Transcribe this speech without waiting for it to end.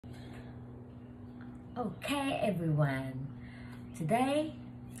Okay everyone, today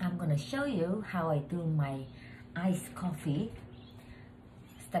I'm gonna show you how I do my iced coffee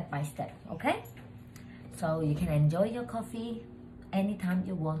step by step, okay? So you can enjoy your coffee anytime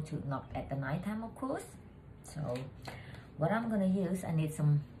you want to, not at the night time of course. So what I'm gonna use, I need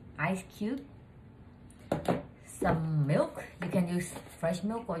some ice cube, some milk. You can use fresh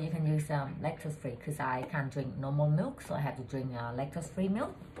milk or you can use lactose free, because I can't drink normal milk, so I have to drink lactose free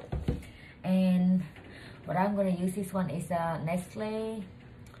milk. And what I'm going to use, this one is Nestle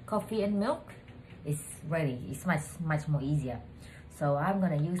coffee and milk. It's ready. It's much more easier. So I'm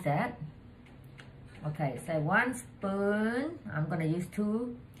going to use that. Okay, so 1 spoon. I'm going to use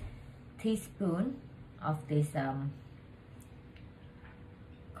 2 teaspoons of this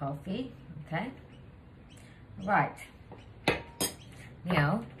coffee. Okay. Right.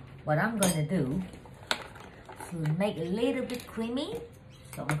 Now, what I'm going to do to make it a little bit creamy,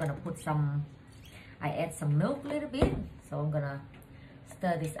 so I'm going to put some, I add some milk a little bit. So I'm going to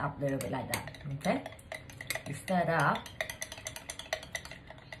stir this up a little bit like that. Okay. You stir it up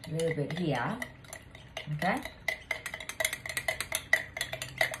a little bit here. Okay.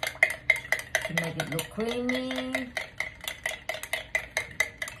 To make it look creamy.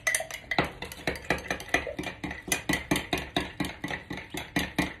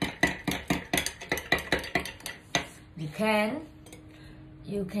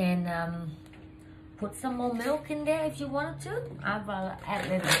 You can put some more milk in there if you wanted to. I've add a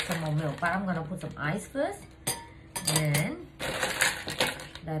little bit some more milk, but I'm gonna put some ice first. Then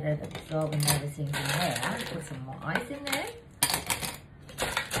let it absorb and everything in there. Put some more ice in there.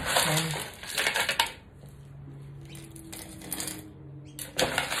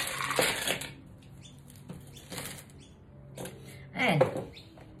 And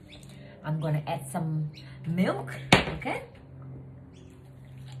I'm gonna add some milk, okay?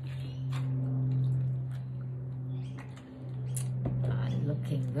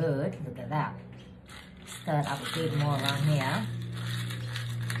 Looking good, look at that. Stir it up a bit more around here.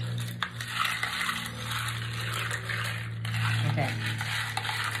 Okay.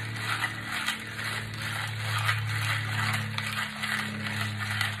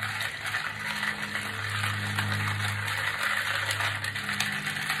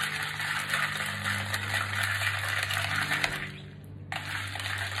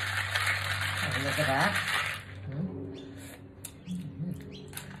 Look at that.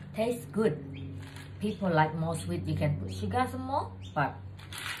 Tastes good. People like more sweet, you can put sugar some more, but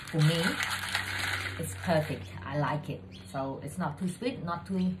for me it's perfect. I like it. So it's not too sweet, not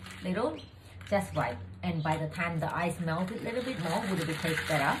too little, just right. And by the time the ice melted a little bit more, would it taste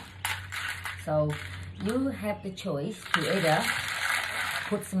better? So you have the choice to either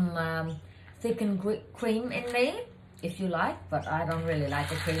put some thickened cream in there if you like, but I don't really like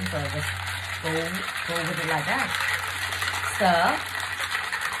the cream, so I just go with it like that. Stir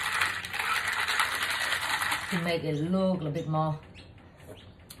to make it look a little bit more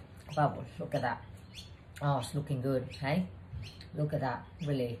bubble. Look at that. Oh, it's looking good, hey? Look at that.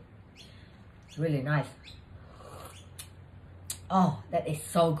 Really nice. Oh, that is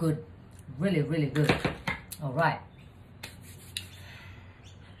so good. Really good. All right.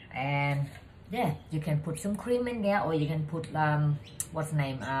 And yeah, you can put some cream in there, or you can put what's the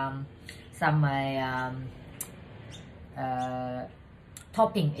name? Some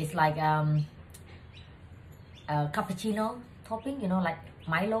topping. It's like cappuccino topping, you know, like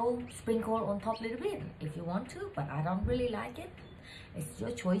Milo sprinkle on top a little bit if you want to, but I don't really like it. It's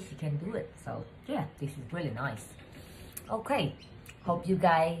your choice, you can do it. So yeah, this is really nice. Okay, hope you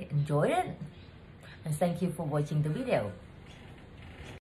guys enjoyed it, and thank you for watching the video.